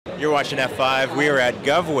You're watching F5. We are at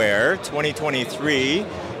GovWare 2023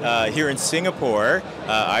 here in Singapore.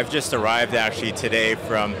 I've just arrived actually today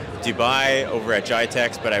from Dubai over at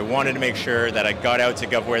GITEX, but I wanted to make sure that I got out to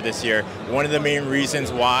GovWare this year. One of the main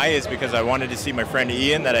reasons why is because I wanted to see my friend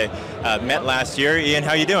Ian that I met last year. Ian,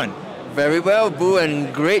 how you doing? Very well, Boo,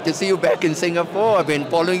 and great to see you back in Singapore. I've been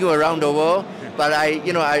following you around the world, but I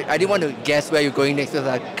didn't want to guess where you're going next because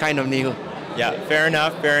I kind of knew. Yeah, fair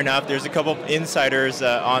enough, fair enough. There's a couple insiders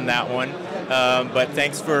on that one, but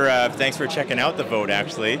thanks for checking out the vote,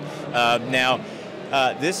 actually. Now,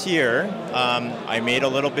 this year, I made a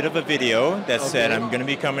little bit of a video that said I'm going to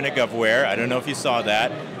be coming to GovWare. I don't know if you saw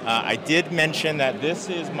that. I did mention that this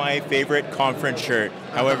is my favorite conference shirt.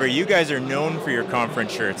 However, you guys are known for your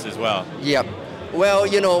conference shirts as well. Yep. Well,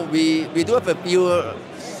 we do have a few,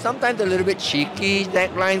 sometimes a little bit cheeky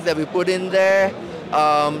taglines that we put in there.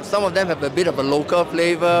 Some of them have a bit of a local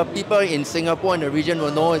flavor. People in Singapore and the region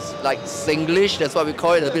will know it's like Singlish. That's what we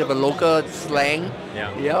call it, a bit of a local slang.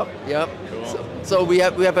 Yeah. Yep. Cool. So we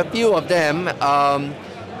have a few of them.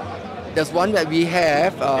 There's one that we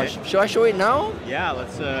have. Should I show it now? Yeah,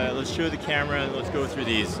 let's show the camera and let's go through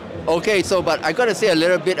these. Okay, but I got to say a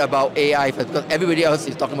little bit about AI first, because everybody else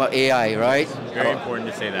is talking about AI, right? Very important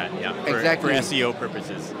to say that, yeah. Exactly. For SEO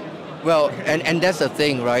purposes. Well, and that's the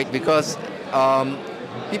thing, right? Because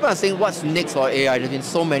people are saying, what's next for AI? There's been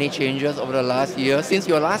so many changes over the last year. Since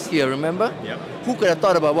your last year, remember? Yep. Who could have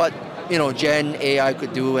thought about what Gen AI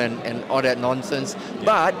could do and all that nonsense?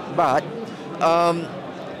 Yep. But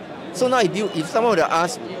so now if someone were to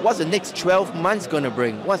ask, what's the next 12 months going to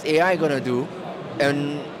bring? What's AI going to do?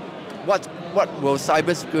 And what will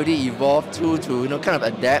cybersecurity evolve to kind of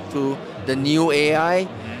adapt to the new AI?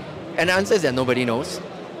 Mm-hmm. And the answer is that nobody knows.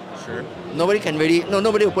 Sure. Nobody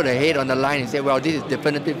will put a head on the line and say, well, this is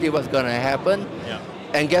definitively what's going to happen. Yeah.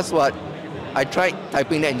 And guess what? I tried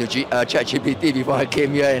typing that into ChatGPT before I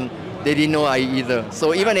came here, and they didn't know either.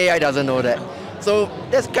 So even AI doesn't know that. So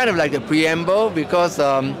that's kind of like the preamble, because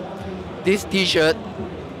this T-shirt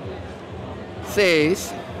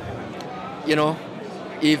says,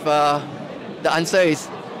 if the answer is,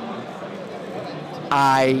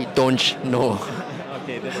 I don't know.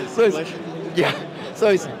 Okay, this is so English? Yeah. So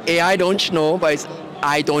it's AI don't know, but it's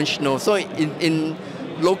I don't know. So in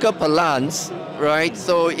local parlance, right?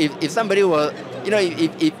 So if somebody were,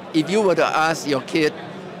 if you were to ask your kid,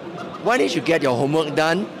 why did you get your homework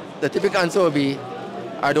done? The typical answer would be,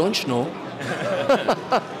 I don't know.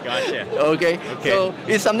 Gotcha. Okay. So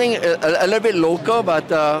it's something a little bit local,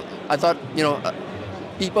 but I thought,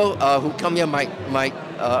 people who come here might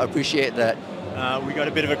appreciate that. We got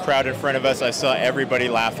a bit of a crowd in front of us. I saw everybody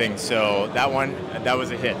laughing, so that was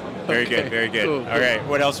a hit. Very good, very good. Cool. All right,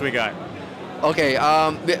 what else we got? Okay,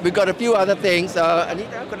 we got a few other things.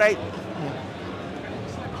 Anita, could I?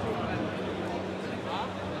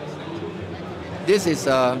 This is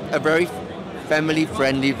a very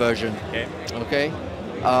family-friendly version. Okay.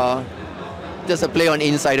 Just a play on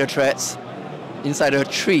insider threats, insider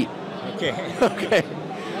treat. Okay. Okay.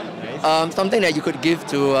 Something that you could give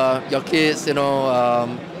to your kids,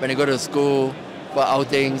 when they go to school for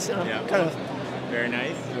outings. Kind of. Very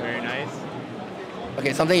nice, very nice.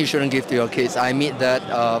 Okay, something you shouldn't give to your kids. I admit that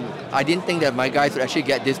I didn't think that my guys would actually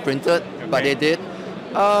get this printed, but they did.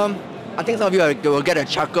 I think some of you will get a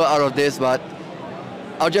chuckle out of this, but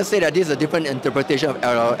I'll just say that this is a different interpretation of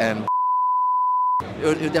LLM.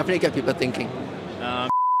 It'll definitely get people thinking.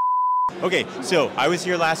 Okay, so I was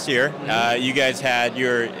here last year. You guys had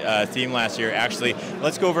your theme last year. Actually,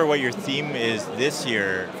 let's go over what your theme is this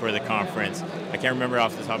year for the conference. I can't remember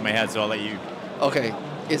off the top of my head, so I'll let you. Okay,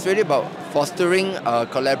 it's really about fostering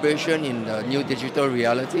collaboration in the new digital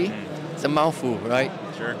reality. It's a mouthful, right?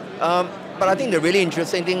 Sure. But I think the really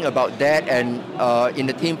interesting thing about that, and in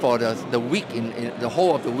the theme for the week, in the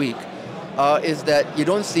whole of the week, is that you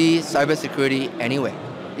don't see cybersecurity anywhere.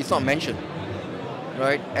 It's not mentioned.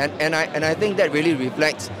 Right, and I think that really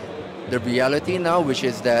reflects the reality now, which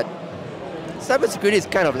is that cybersecurity is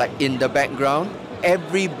kind of like in the background.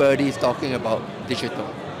 Everybody is talking about digital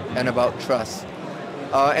and about trust,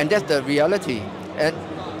 and that's the reality. And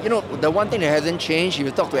the one thing that hasn't changed, if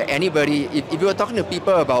you talk to anybody, if you were talking to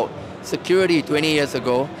people about security 20 years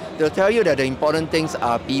ago, they'll tell you that the important things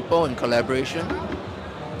are people and collaboration.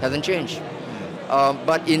 Hasn't changed.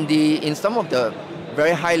 But in some of the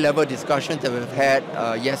very high-level discussions that we've had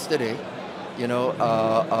yesterday,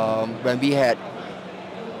 when we had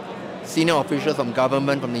senior officials from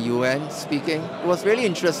government, from the UN speaking, it was really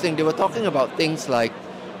interesting. They were talking about things like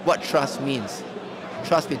what trust means.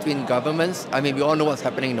 Trust between governments. I mean, we all know what's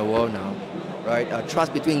happening in the world now, right?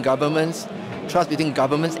 Trust between governments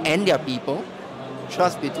and their people,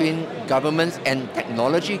 trust between governments and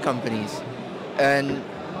technology companies. And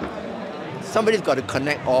somebody's got to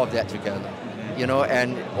connect all of that together, you know,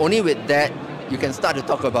 and only with that you can start to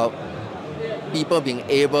talk about people being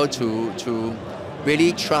able to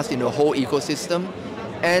really trust in the whole ecosystem.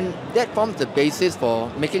 And that forms the basis for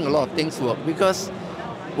making a lot of things work, because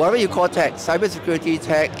whatever you call tech, cybersecurity,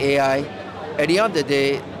 tech, AI, at the end of the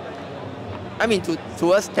day, I mean,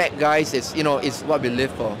 to us tech guys, it's, you know, it's what we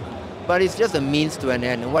live for. But it's just a means to an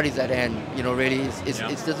end. And what is that end? You know, really, it's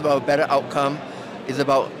just about a better outcome. It's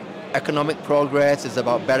about economic progress. It's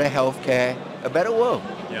about better healthcare, a better world.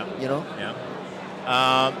 Yeah. You know. Yeah.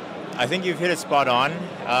 I think you've hit it spot on.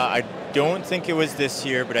 I don't think it was this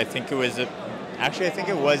year, but I think it was. Actually, I think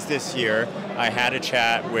it was this year. I had a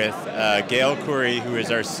chat with Gail Curry, who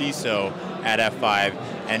is our CISO at F5,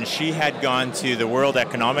 and she had gone to the World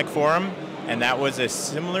Economic Forum, and that was a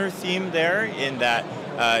similar theme there, in that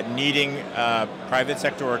needing private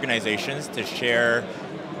sector organizations to share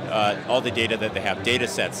all the data that they have, data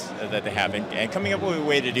sets that they have, and coming up with a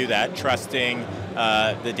way to do that, trusting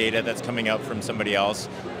the data that's coming out from somebody else.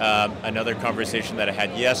 Another conversation that I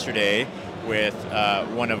had yesterday with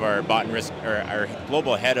one of our bot and risk, or our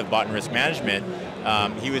global head of bot and risk management.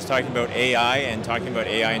 He was talking about AI, and talking about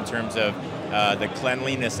AI in terms of the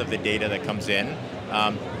cleanliness of the data that comes in.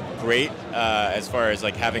 Great as far as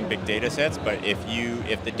like having big data sets, but if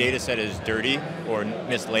the data set is dirty or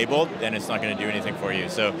mislabeled, then it's not going to do anything for you.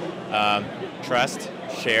 So trust,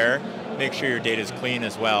 share, make sure your data is clean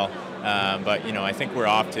as well. But you know, I think we're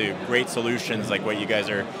off to great solutions like what you guys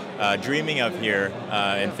are dreaming of here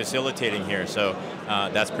and facilitating here. So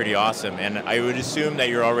that's pretty awesome. And I would assume that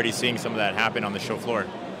you're already seeing some of that happen on the show floor.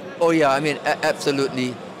 Oh yeah, I mean,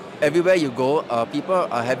 absolutely. Everywhere you go, people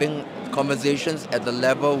are having conversations at the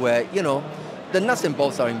level where, you know, the nuts and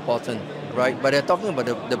bolts are important, right? But they're talking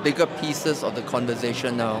about the bigger pieces of the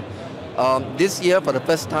conversation now. This year, for the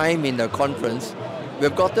first time in the conference,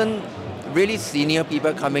 we've gotten really senior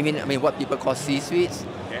people coming in. I mean, what people call C-suites,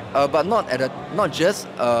 okay. But not just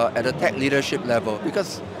at a tech leadership level,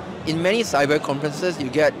 because in many cyber conferences, you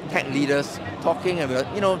get tech leaders talking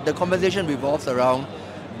about, you know, the conversation revolves around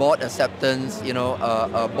board acceptance, you know,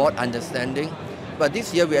 board understanding. But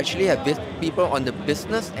this year we actually have people on the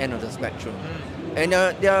business end of the spectrum, and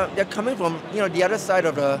they're coming from, you know, the other side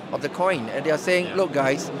of the coin, and they're saying, look,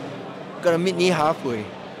 guys, gotta meet me halfway.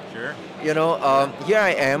 Sure. You know, here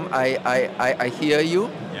I am. I hear you,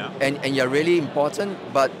 yeah. and you're really important.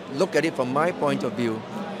 But look at it from my point of view.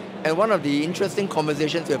 And one of the interesting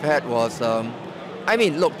conversations we've had was, I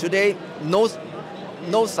mean, look, today no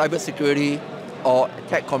cybersecurity or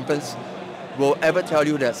tech conference will ever tell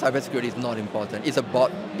you that cybersecurity is not important. It's a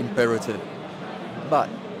board imperative. But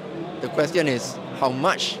the question is, how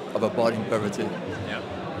much of a board imperative? Yeah.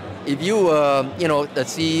 If you were, you know, the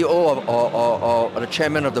CEO or the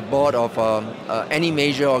chairman of the board of any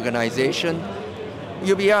major organization,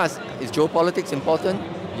 you'll be asked, is geopolitics important?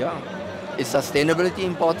 Yeah. Is sustainability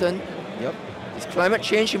important? Yep. Is climate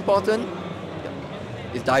change important?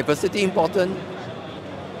 Yep. Is diversity important?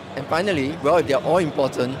 And finally, well, if they're all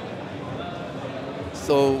important,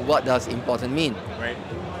 so what does important mean? Right.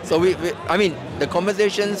 So I mean, the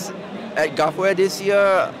conversations at GovWare this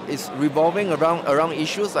year is revolving around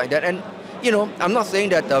issues like that. And, you know, I'm not saying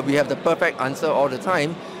that we have the perfect answer all the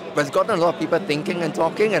time, but it's gotten a lot of people thinking and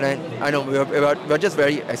talking, and I know we're just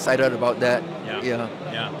very excited about that. Yeah.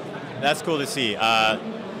 That's cool to see.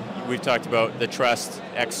 We've talked about the trust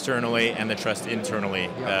externally and the trust internally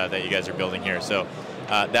that you guys are building here. So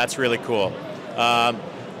that's really cool.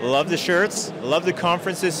 Love the shirts. Love the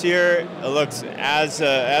conference this year. It looks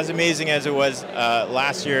as amazing as it was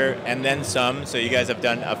last year, and then some. So you guys have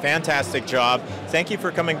done a fantastic job. Thank you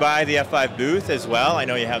for coming by the F5 booth as well. I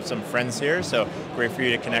know you have some friends here, so great for you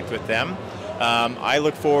to connect with them. I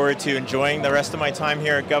look forward to enjoying the rest of my time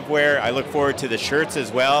here at GovWare. I look forward to the shirts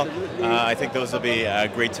as well. I think those will be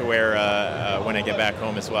great to wear when I get back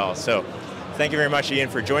home as well. So thank you very much, Ian,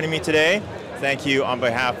 for joining me today. Thank you on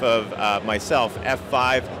behalf of myself,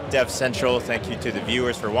 F5, DevCentral. Thank you to the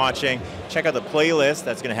viewers for watching. Check out the playlist.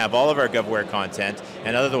 That's going to have all of our GovWare content.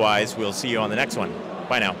 And otherwise, we'll see you on the next one.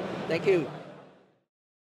 Bye now. Thank you.